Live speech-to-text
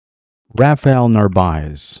Raphael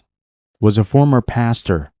Narvaez was a former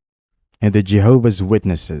pastor in the Jehovah's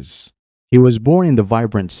Witnesses. He was born in the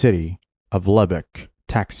vibrant city of Lubbock,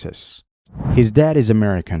 Texas. His dad is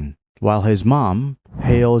American, while his mom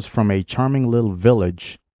hails from a charming little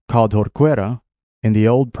village called Jorquera in the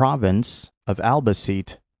old province of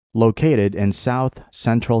Albacete, located in south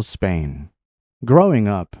central Spain. Growing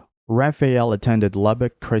up, Raphael attended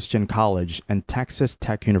Lubbock Christian College and Texas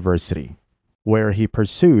Tech University, where he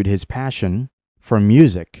pursued his passion for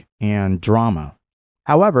music and drama.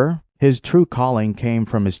 However, his true calling came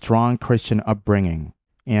from his strong Christian upbringing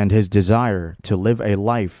and his desire to live a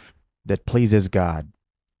life that pleases God.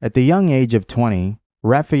 At the young age of 20,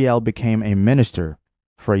 Raphael became a minister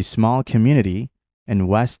for a small community in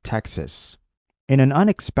West Texas. In an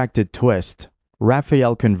unexpected twist,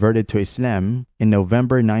 Raphael converted to Islam in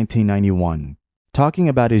November 1991. Talking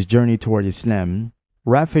about his journey toward Islam,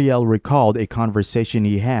 Raphael recalled a conversation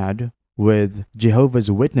he had with Jehovah's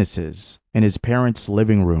Witnesses in his parents'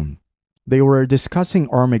 living room. They were discussing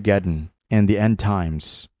Armageddon and the end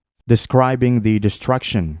times, describing the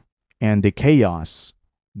destruction and the chaos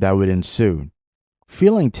that would ensue.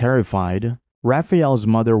 Feeling terrified, Raphael's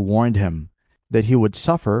mother warned him that he would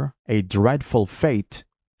suffer a dreadful fate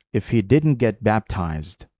if he didn't get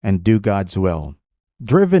baptized and do God's will.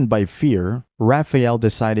 Driven by fear, Raphael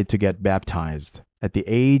decided to get baptized. At the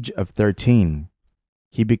age of 13,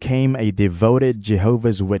 he became a devoted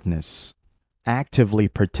Jehovah's Witness, actively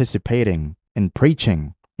participating in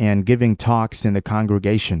preaching and giving talks in the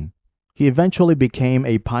congregation. He eventually became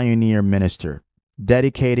a pioneer minister,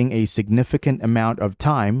 dedicating a significant amount of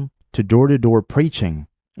time to door-to-door preaching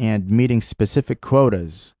and meeting specific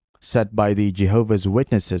quotas set by the Jehovah's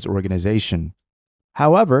Witnesses organization.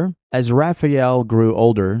 However, as Raphael grew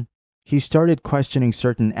older, he started questioning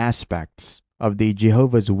certain aspects of the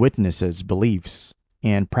Jehovah's Witnesses' beliefs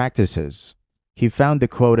and practices. He found the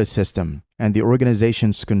quota system and the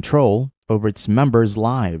organization's control over its members'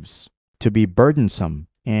 lives to be burdensome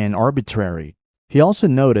and arbitrary. He also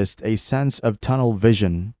noticed a sense of tunnel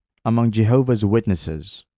vision among Jehovah's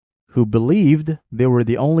Witnesses, who believed they were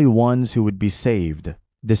the only ones who would be saved,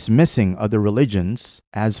 dismissing other religions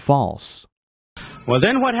as false. Well,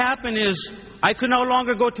 then what happened is I could no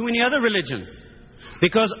longer go to any other religion.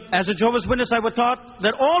 Because as a Jehovah's Witness, I was taught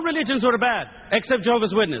that all religions were bad, except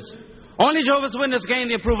Jehovah's Witness. Only Jehovah's Witness gained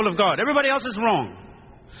the approval of God. Everybody else is wrong.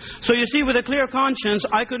 So you see, with a clear conscience,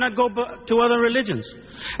 I could not go to other religions.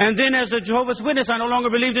 And then as a Jehovah's Witness, I no longer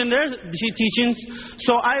believed in their teachings.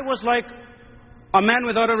 So I was like a man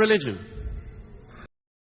without a religion.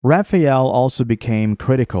 Raphael also became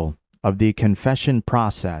critical of the confession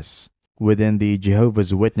process within the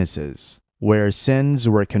Jehovah's Witnesses, where sins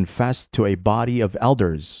were confessed to a body of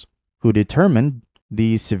elders who determined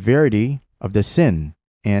the severity of the sin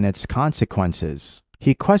and its consequences.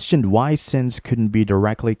 He questioned why sins couldn't be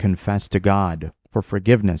directly confessed to God for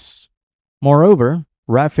forgiveness. Moreover,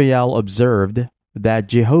 Raphael observed that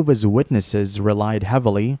Jehovah's Witnesses relied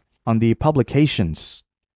heavily on the publications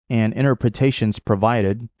and interpretations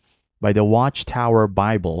provided by the Watchtower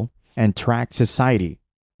Bible and Tract Society,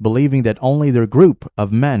 believing that only their group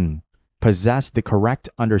of men possessed the correct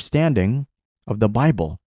understanding of the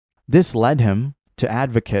Bible. This led him to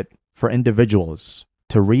advocate for individuals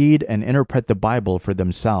to read and interpret the Bible for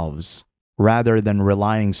themselves, rather than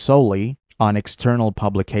relying solely on external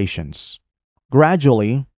publications.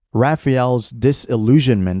 Gradually, Raphael's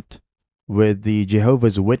disillusionment with the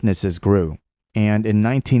Jehovah's Witnesses grew, and in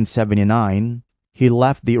 1979, he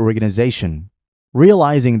left the organization,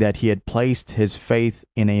 realizing that he had placed his faith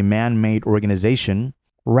in a man-made organization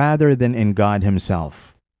rather than in God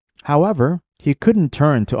himself. However, he couldn't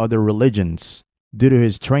turn to other religions due to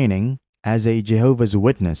his training as a Jehovah's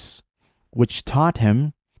Witness, which taught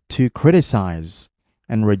him to criticize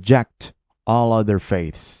and reject all other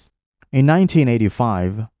faiths. In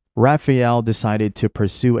 1985, Raphael decided to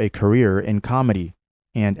pursue a career in comedy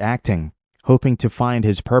and acting, hoping to find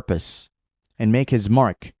his purpose and make his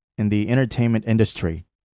mark in the entertainment industry.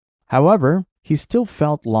 However, he still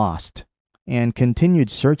felt lost and continued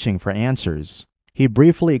searching for answers. He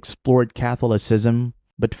briefly explored Catholicism,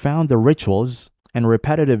 but found the rituals and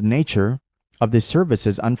repetitive nature of the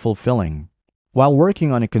services unfulfilling. While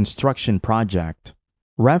working on a construction project,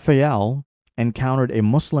 Raphael encountered a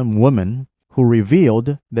Muslim woman who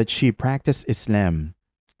revealed that she practiced Islam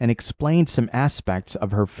and explained some aspects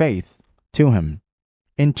of her faith to him.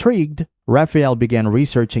 Intrigued, Raphael began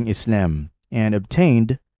researching Islam and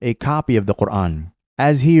obtained a copy of the Quran.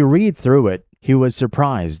 As he read through it, he was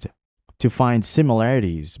surprised to find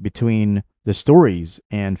similarities between the stories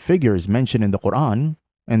and figures mentioned in the Quran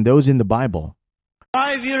and those in the Bible.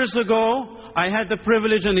 5 years ago, I had the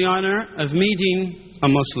privilege and the honor of meeting a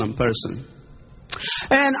Muslim person.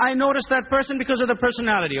 And I noticed that person because of the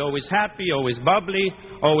personality. Always happy, always bubbly,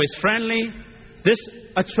 always friendly. This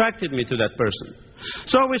attracted me to that person.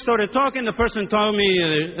 So we started talking. The person told me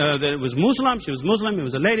that it was Muslim. She was Muslim. It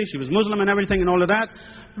was a lady. She was Muslim and everything and all of that.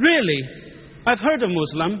 Really? I've heard of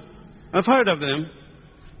Muslim. I've heard of them.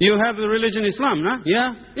 You have the religion Islam, no?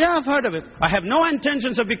 Yeah? Yeah, I've heard of it. I have no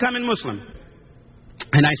intentions of becoming Muslim.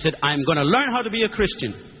 And I said, I'm going to learn how to be a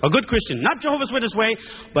Christian. A good Christian. Not Jehovah's Witness way,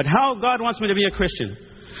 but how God wants me to be a Christian.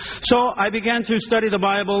 So I began to study the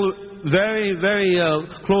Bible very, very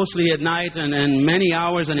closely at night and many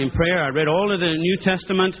hours and in prayer. I read all of the New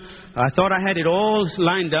Testament. I thought I had it all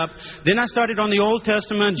lined up. Then I started on the Old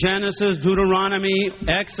Testament, Genesis, Deuteronomy,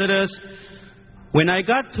 Exodus. When I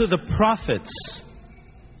got to the prophets,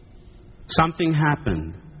 something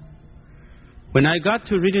happened. When I got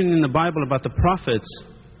to reading in the Bible about the prophets,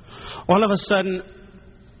 all of a sudden,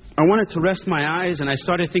 I wanted to rest my eyes and I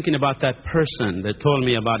started thinking about that person that told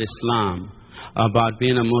me about Islam, about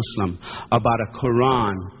being a Muslim, about a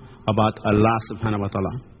Quran, about Allah subhanahu wa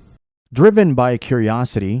ta'ala. Driven by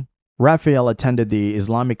curiosity, Raphael attended the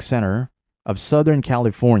Islamic Center of Southern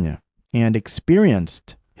California and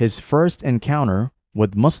experienced his first encounter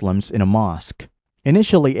with Muslims in a mosque.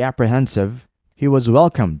 Initially apprehensive, he was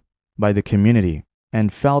welcomed by the community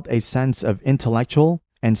and felt a sense of intellectual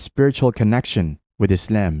and spiritual connection with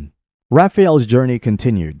Islam. Raphael's journey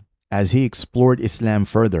continued as he explored Islam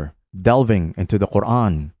further, delving into the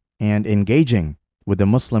Quran and engaging with the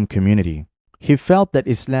Muslim community. He felt that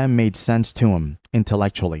Islam made sense to him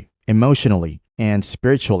intellectually, emotionally, and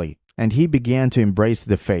spiritually, and he began to embrace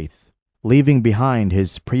the faith, leaving behind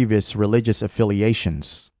his previous religious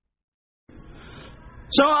affiliations.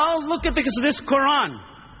 So I'll look at this Quran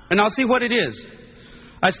and I'll see what it is.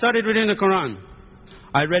 I started reading the Quran.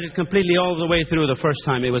 I read it completely all the way through the first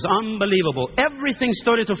time. It was unbelievable. Everything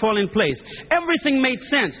started to fall in place. Everything made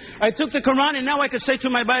sense. I took the Quran and now I could say to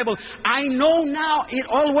my Bible, I know now it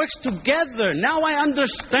all works together. Now I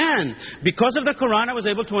understand. Because of the Quran, I was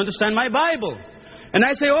able to understand my Bible. And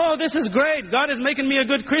I say, oh, this is great. God is making me a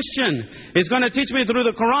good Christian. He's going to teach me through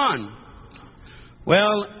the Quran.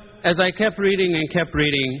 Well, as I kept reading and kept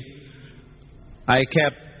reading, I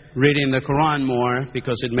kept reading the Quran more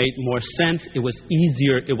because it made more sense. It was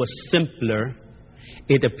easier. It was simpler.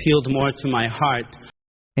 It appealed more to my heart.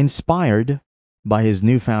 Inspired by his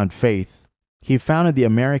newfound faith, he founded the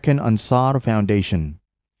American Ansar Foundation,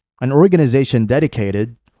 an organization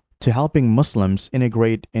dedicated to helping Muslims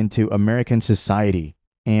integrate into American society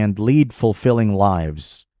and lead fulfilling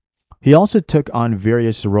lives. He also took on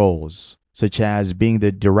various roles, such as being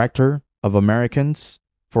the director of Americans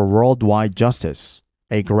for Worldwide Justice,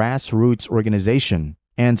 a grassroots organization,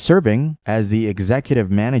 and serving as the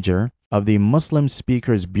executive manager of the Muslim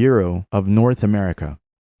Speakers Bureau of North America.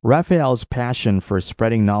 Raphael's passion for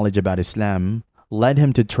spreading knowledge about Islam led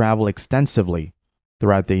him to travel extensively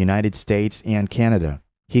throughout the United States and Canada.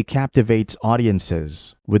 He captivates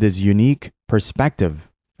audiences with his unique perspective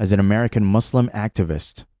as an American Muslim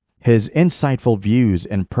activist. His insightful views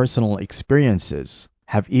and personal experiences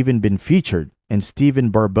have even been featured in Stephen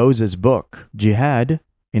Barbossa's book, Jihad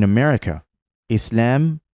in America,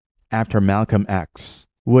 Islam After Malcolm X,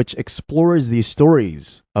 which explores the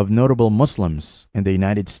stories of notable Muslims in the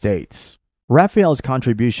United States. Raphael's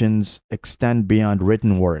contributions extend beyond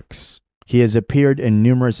written works. He has appeared in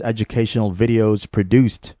numerous educational videos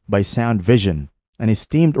produced by Sound Vision, an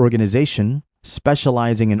esteemed organization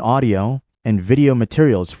specializing in audio and video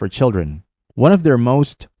materials for children. One of their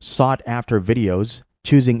most sought-after videos,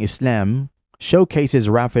 Choosing Islam, showcases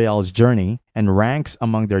Raphael's journey and ranks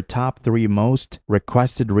among their top 3 most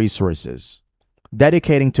requested resources.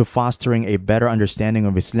 Dedicating to fostering a better understanding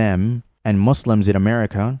of Islam and Muslims in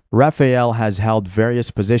America, Raphael has held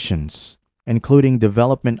various positions, including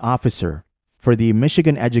Development Officer for the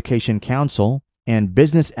Michigan Education Council and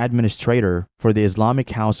Business Administrator for the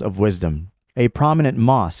Islamic House of Wisdom, a prominent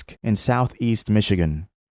mosque in Southeast Michigan.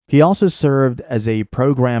 He also served as a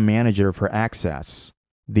program manager for Access,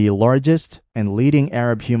 the largest and leading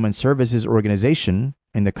Arab human services organization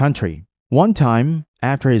in the country. One time,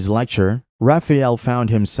 after his lecture, Raphael found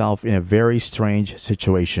himself in a very strange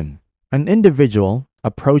situation. An individual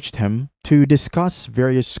approached him to discuss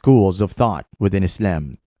various schools of thought within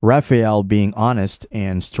Islam. Raphael, being honest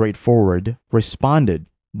and straightforward, responded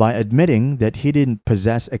by admitting that he didn't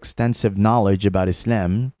possess extensive knowledge about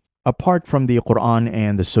Islam apart from the Quran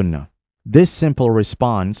and the Sunnah. This simple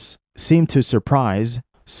response seemed to surprise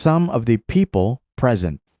some of the people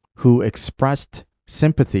present, who expressed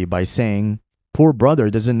sympathy by saying, "Poor brother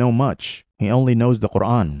doesn't know much. He only knows the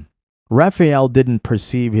Quran. Raphael didn't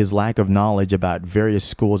perceive his lack of knowledge about various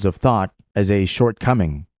schools of thought as a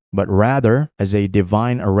shortcoming, but rather as a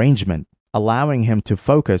divine arrangement, allowing him to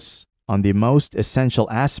focus on the most essential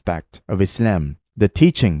aspect of Islam, the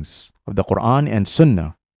teachings of the Quran and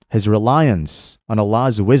Sunnah. His reliance on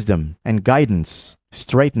Allah's wisdom and guidance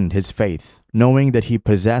straightened his faith, knowing that he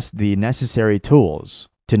possessed the necessary tools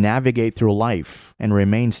to navigate through life and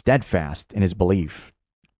remain steadfast in his belief.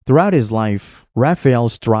 Throughout his life, Raphael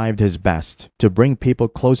strived his best to bring people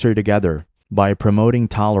closer together by promoting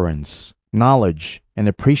tolerance, knowledge, and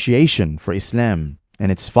appreciation for Islam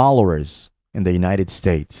and its followers in the United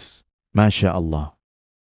States. MashaAllah.